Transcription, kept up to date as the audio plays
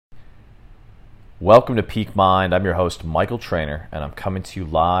Welcome to Peak Mind. I'm your host, Michael Trainer, and I'm coming to you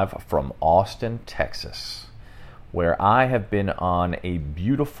live from Austin, Texas, where I have been on a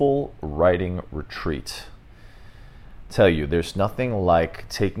beautiful writing retreat. Tell you, there's nothing like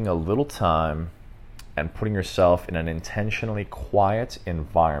taking a little time and putting yourself in an intentionally quiet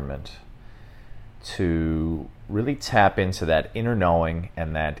environment to really tap into that inner knowing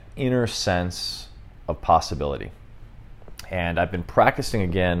and that inner sense of possibility. And I've been practicing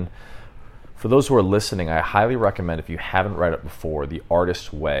again. For those who are listening, I highly recommend, if you haven't read it before, The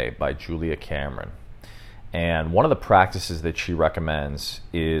Artist's Way by Julia Cameron. And one of the practices that she recommends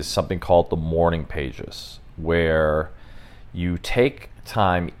is something called the morning pages, where you take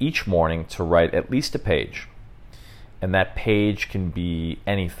time each morning to write at least a page. And that page can be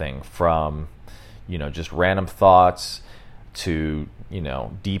anything from, just random thoughts to,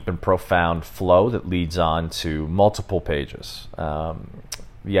 deep and profound flow that leads on to multiple pages.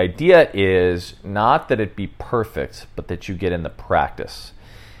 The idea is not that it be perfect, but that you get in the practice.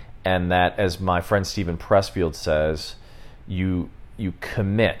 And that, as my friend Stephen Pressfield says, you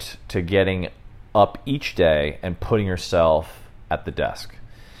commit to getting up each day and putting yourself at the desk.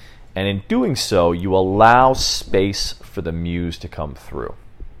 And in doing so, you allow space for the muse to come through.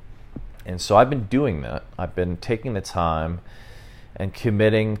 And so I've been doing that. I've been taking the time and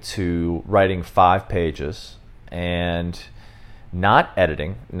committing to writing 5 pages and not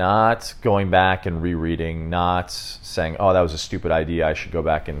editing, not going back and rereading, not saying, oh, that was a stupid idea, I should go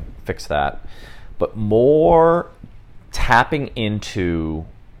back and fix that, but more tapping into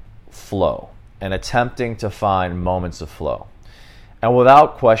flow and attempting to find moments of flow. And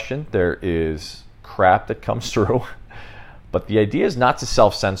without question, there is crap that comes through, but the idea is not to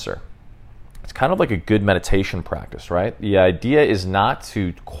self-censor. It's kind of like a good meditation practice, right? The idea is not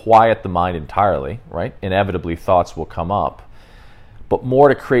to quiet the mind entirely, right? Inevitably, thoughts will come up, but more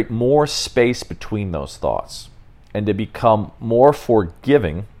to create more space between those thoughts and to become more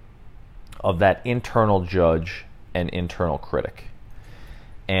forgiving of that internal judge and internal critic.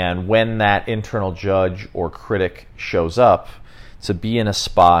 And when that internal judge or critic shows up, to be in a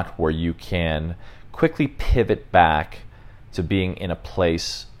spot where you can quickly pivot back to being in a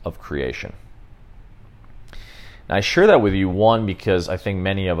place of creation. Now, I share that with you, one, because I think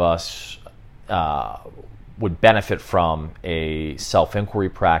many of us would benefit from a self-inquiry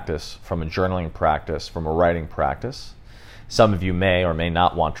practice, from a journaling practice, from a writing practice. Some of you may or may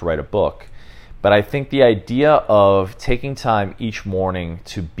not want to write a book, but I think the idea of taking time each morning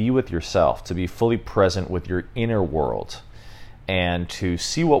to be with yourself, to be fully present with your inner world, and to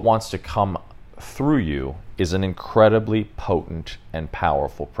see what wants to come through you is an incredibly potent and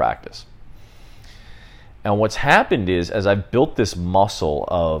powerful practice. And what's happened is, as I've built this muscle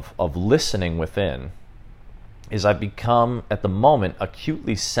of listening within, is I've become, at the moment,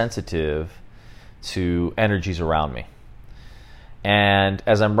 acutely sensitive to energies around me. And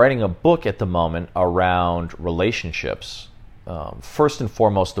as I'm writing a book at the moment around relationships, first and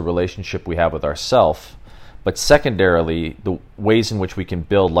foremost, the relationship we have with ourselves, but secondarily, the ways in which we can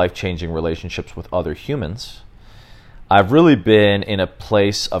build life-changing relationships with other humans, I've really been in a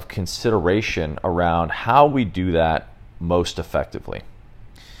place of consideration around how we do that most effectively.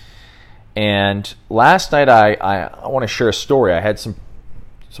 And last night, I want to share a story. I had some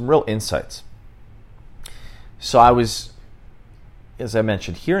real insights. So I was, as I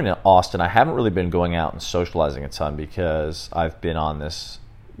mentioned, here in Austin. I haven't really been going out and socializing a ton because I've been on this,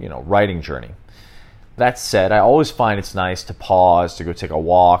 writing journey. That said, I always find it's nice to pause, to go take a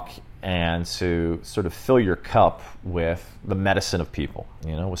walk, and to sort of fill your cup with the medicine of people,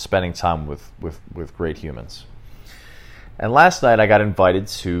 with spending time with great humans. And last night I got invited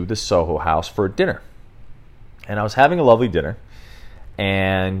to the Soho House for a dinner. And I was having a lovely dinner,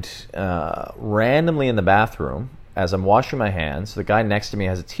 and randomly in the bathroom, as I'm washing my hands, the guy next to me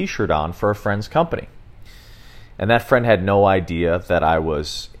has a t-shirt on for a friend's company. And that friend had no idea that I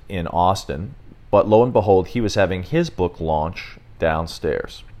was in Austin, but lo and behold, he was having his book launch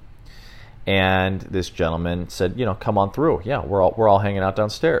downstairs. And this gentleman said, come on through. Yeah, we're all hanging out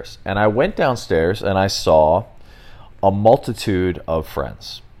downstairs. And I went downstairs and I saw a multitude of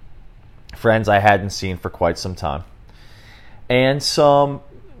friends I hadn't seen for quite some time, and some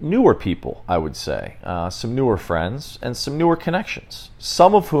newer people, I would say, some newer friends and some newer connections,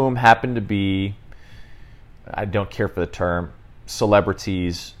 some of whom happen to be, I don't care for the term,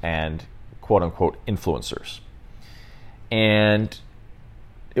 celebrities and quote-unquote influencers. And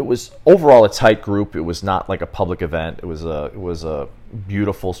it was overall a tight group. It was not like a public event. It was a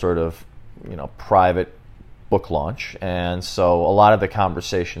beautiful sort of, private book launch. And so a lot of the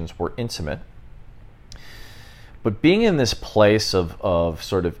conversations were intimate. But being in this place of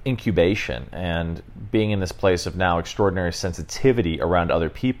sort of incubation and being in this place of now extraordinary sensitivity around other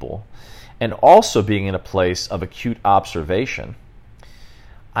people, and also being in a place of acute observation,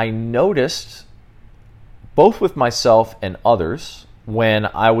 I noticed, both with myself and others, when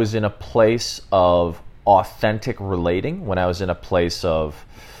I was in a place of authentic relating, when I was in a place of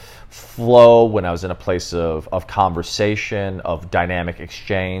flow, when I was in a place of conversation, of dynamic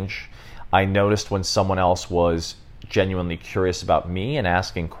exchange. I noticed when someone else was genuinely curious about me and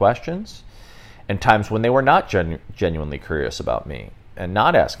asking questions, and times when they were not genuinely curious about me and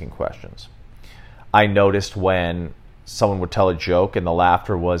not asking questions. I noticed when someone would tell a joke and the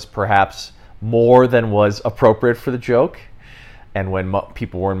laughter was perhaps more than was appropriate for the joke, and when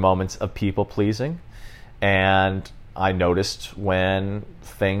people were in moments of people pleasing. And I noticed when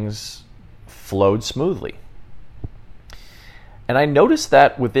things flowed smoothly. And I noticed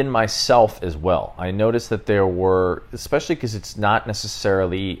that within myself as well. I noticed that there were, especially because it's not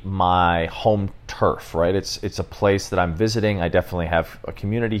necessarily my home turf, right? It's a place that I'm visiting. I definitely have a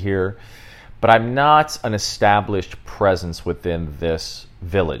community here, but I'm not an established presence within this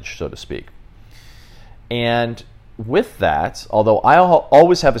village, so to speak. And with that, although I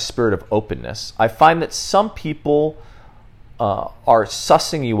always have a spirit of openness, I find that some people are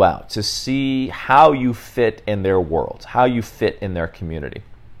sussing you out to see how you fit in their world, how you fit in their community.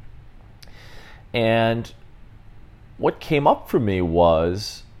 And what came up for me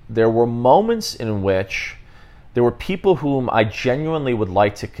was there were moments in which there were people whom I genuinely would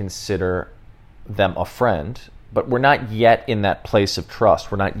like to consider them a friend, but we're not yet in that place of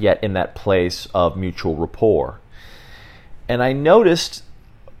trust. We're not yet in that place of mutual rapport. And I noticed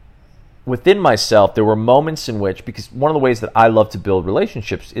within myself, there were moments in which, because one of the ways that I love to build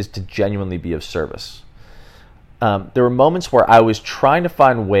relationships is to genuinely be of service. There were moments where I was trying to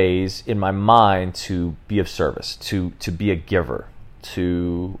find ways in my mind to be of service, to be a giver,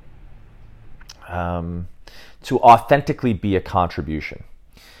 to authentically be a contribution.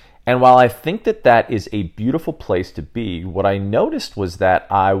 And while I think that that is a beautiful place to be, what I noticed was that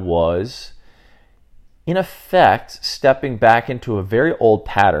I was, in effect, stepping back into a very old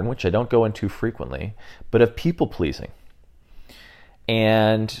pattern, which I don't go into frequently, but of people pleasing.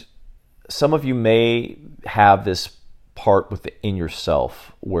 And some of you may have this part within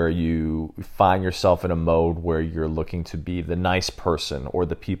yourself where you find yourself in a mode where you're looking to be the nice person or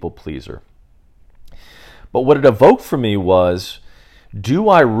the people pleaser. But what it evoked for me was, do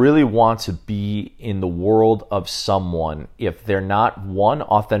I really want to be in the world of someone if they're not, one,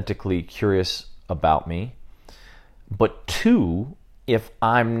 authentically curious about me, but two, if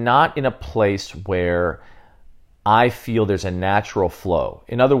I'm not in a place where I feel there's a natural flow.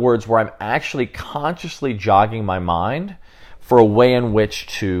 In other words, where I'm actually consciously jogging my mind for a way in which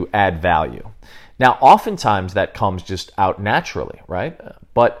to add value. Now, oftentimes that comes just out naturally, right?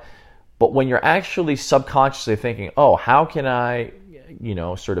 But when you're actually subconsciously thinking, oh, how can I,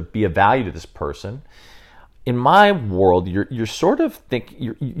 sort of be of value to this person? In my world, you're sort of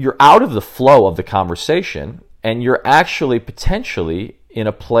you're out of the flow of the conversation, and you're actually potentially in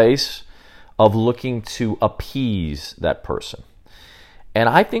a place of looking to appease that person. And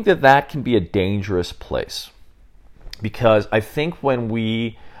I think that that can be a dangerous place, because I think when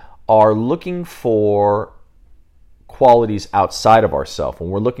we are looking for qualities outside of ourselves, when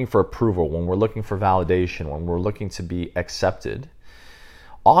we're looking for approval, when we're looking for validation, when we're looking to be accepted,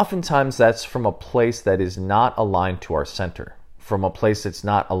 oftentimes that's from a place that is not aligned to our center, from a place that's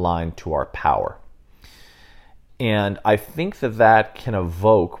not aligned to our power. And I think that that can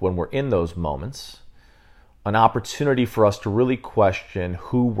evoke, when we're in those moments, an opportunity for us to really question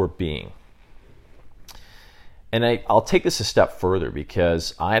who we're being. And I'll take this a step further,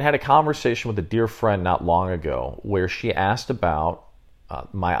 because I had a conversation with a dear friend not long ago where she asked about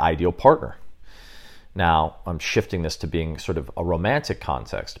my ideal partner. Now, I'm shifting this to being sort of a romantic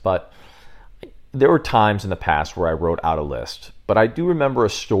context, but there were times in the past where I wrote out a list. But I do remember a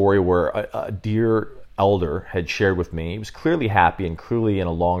story where a dear elder had shared with me. He was clearly happy and clearly in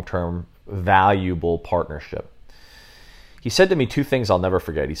a long-term, valuable partnership. He said to me two things I'll never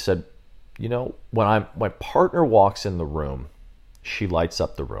forget. He said, when my partner walks in the room, she lights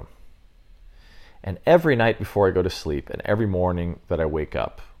up the room. And every night before I go to sleep and every morning that I wake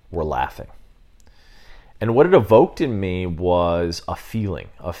up, we're laughing. And what it evoked in me was a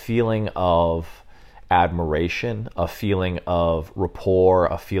feeling of admiration, a feeling of rapport,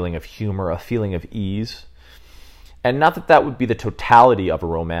 a feeling of humor, a feeling of ease. And not that that would be the totality of a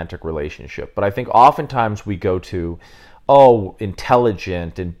romantic relationship, but I think oftentimes we go to,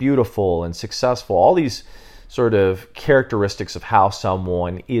 intelligent and beautiful and successful, all these sort of characteristics of how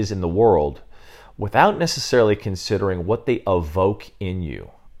someone is in the world, without necessarily considering what they evoke in you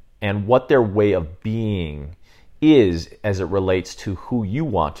and what their way of being is as it relates to who you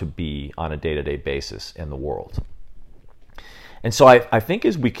want to be on a day-to-day basis in the world. And so I think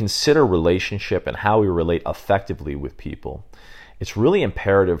as we consider relationship and how we relate effectively with people, it's really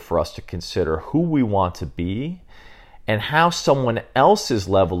imperative for us to consider who we want to be and how someone else's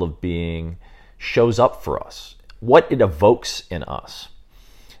level of being shows up for us, what it evokes in us.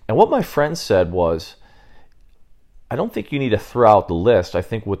 And what my friend said was, I don't think you need to throw out the list. I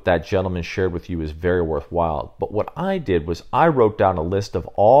think what that gentleman shared with you is very worthwhile. But what I did was I wrote down a list of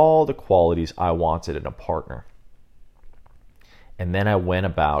all the qualities I wanted in a partner. And then I went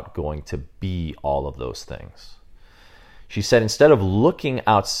about going to be all of those things. She said, instead of looking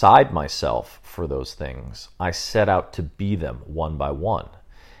outside myself for those things, I set out to be them one by one.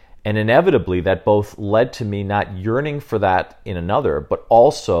 And inevitably, that both led to me not yearning for that in another, but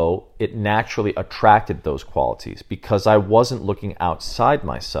also it naturally attracted those qualities because I wasn't looking outside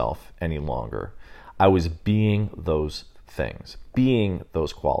myself any longer. I was being those things, being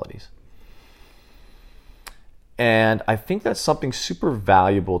those qualities. And I think that's something super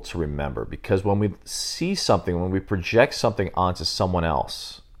valuable to remember because when we see something, when we project something onto someone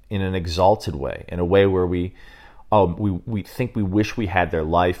else in an exalted way, in a way where we think we wish we had their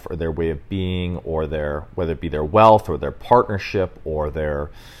life or their way of being or their, whether it be their wealth or their partnership or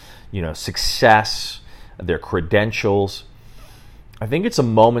their, success, their credentials. I think it's a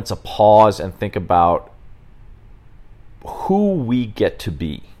moment to pause and think about who we get to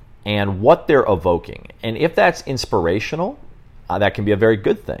be and what they're evoking. And if that's inspirational, that can be a very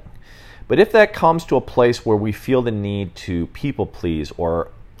good thing. But if that comes to a place where we feel the need to people please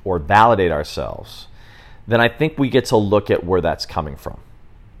or validate ourselves, then I think we get to look at where that's coming from.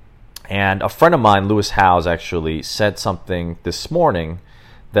 And a friend of mine, Lewis Howes, actually said something this morning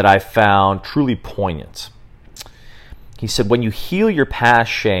that I found truly poignant. He said, when you heal your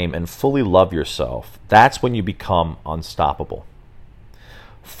past shame and fully love yourself, that's when you become unstoppable.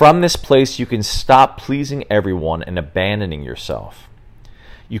 From this place, you can stop pleasing everyone and abandoning yourself.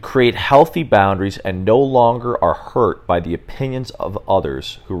 You create healthy boundaries and no longer are hurt by the opinions of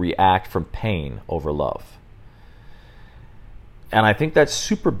others who react from pain over love. And I think that's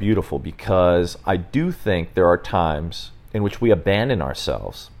super beautiful because I do think there are times in which we abandon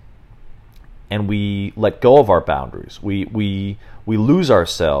ourselves and we let go of our boundaries. We lose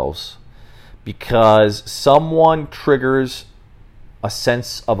ourselves because someone triggers a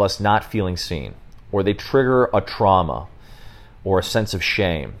sense of us not feeling seen, or they trigger a trauma or a sense of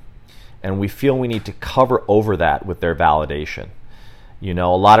shame, and we feel we need to cover over that with their validation. A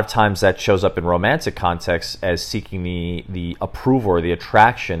lot of times that shows up in romantic contexts as seeking the approval or the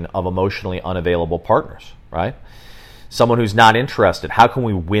attraction of emotionally unavailable partners, right? Someone who's not interested, how can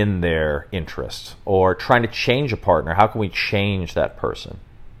we win their interest? Or trying to change a partner, how can we change that person?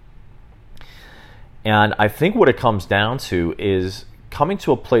 And I think what it comes down to is coming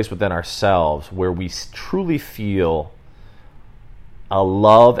to a place within ourselves where we truly feel a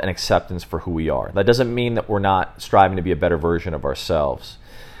love and acceptance for who we are. That doesn't mean that we're not striving to be a better version of ourselves,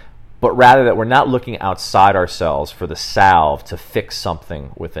 but rather that we're not looking outside ourselves for the salve to fix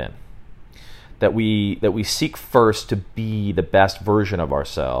something within. That we seek first to be the best version of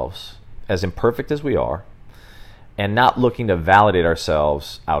ourselves, as imperfect as we are, and not looking to validate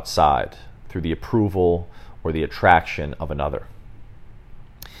ourselves outside through the approval or the attraction of another.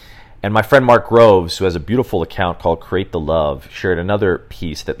 And my friend Mark Groves, who has a beautiful account called Create the Love, shared another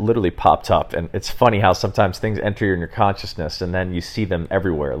piece that literally popped up. And it's funny how sometimes things enter in your consciousness and then you see them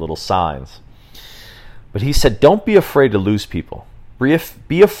everywhere, little signs. But he said, don't be afraid to lose people.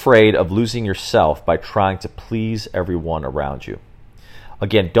 Be afraid of losing yourself by trying to please everyone around you.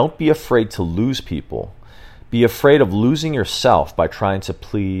 Again, don't be afraid to lose people. Be afraid of losing yourself by trying to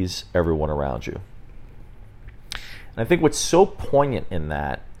please everyone around you. And I think what's so poignant in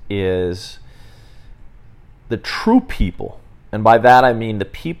that is the true people, and by that I mean the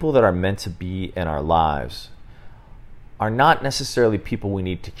people that are meant to be in our lives, are not necessarily people we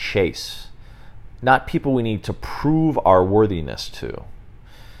need to chase, not people we need to prove our worthiness to,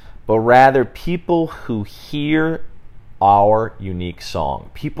 but rather people who hear our unique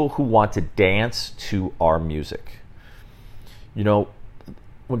song, people who want to dance to our music.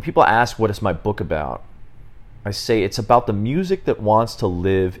 When people ask, what is my book about? I say it's about the music that wants to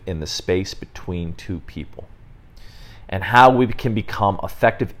live in the space between two people and how we can become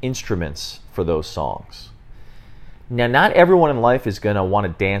effective instruments for those songs. Now, not everyone in life is going to want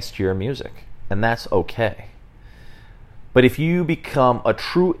to dance to your music, and that's okay. But if you become a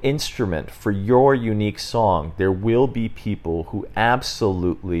true instrument for your unique song, there will be people who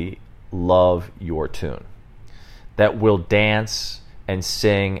absolutely love your tune, that will dance and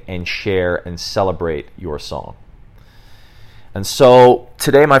sing and share and celebrate your song. And so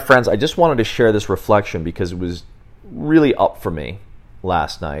today, my friends, I just wanted to share this reflection because it was really up for me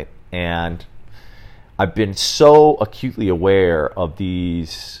last night. And I've been so acutely aware of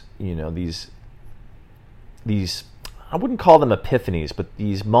these, I wouldn't call them epiphanies, but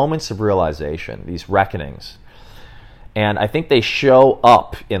these moments of realization, these reckonings. And I think they show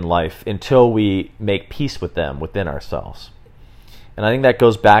up in life until we make peace with them within ourselves. And I think that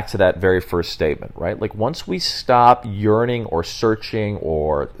goes back to that very first statement, right? Like once we stop yearning or searching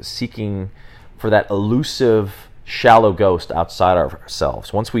or seeking for that elusive, shallow ghost outside of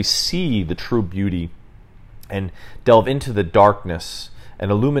ourselves, once we see the true beauty and delve into the darkness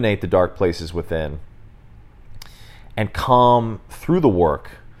and illuminate the dark places within and come through the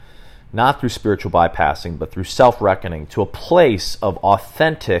work, not through spiritual bypassing, but through self-reckoning to a place of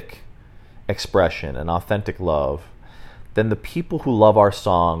authentic expression and authentic love, then the people who love our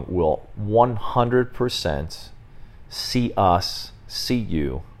song will 100% see us, see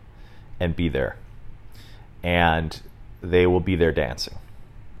you, and be there. And they will be there dancing.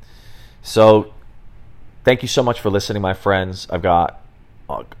 So thank you so much for listening, my friends. I've got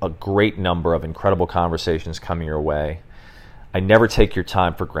a great number of incredible conversations coming your way. I never take your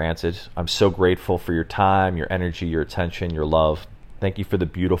time for granted. I'm so grateful for your time, your energy, your attention, your love. Thank you for the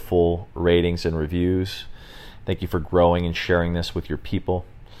beautiful ratings and reviews. Thank you for growing and sharing this with your people.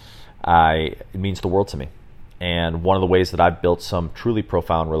 It means the world to me. And one of the ways that I've built some truly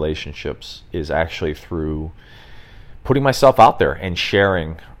profound relationships is actually through putting myself out there and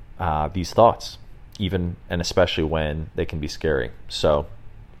sharing these thoughts, even and especially when they can be scary. So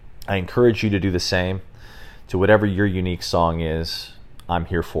I encourage you to do the same. To whatever your unique song is, I'm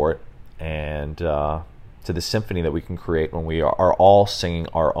here for it. And to the symphony that we can create when we are all singing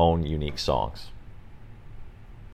our own unique songs.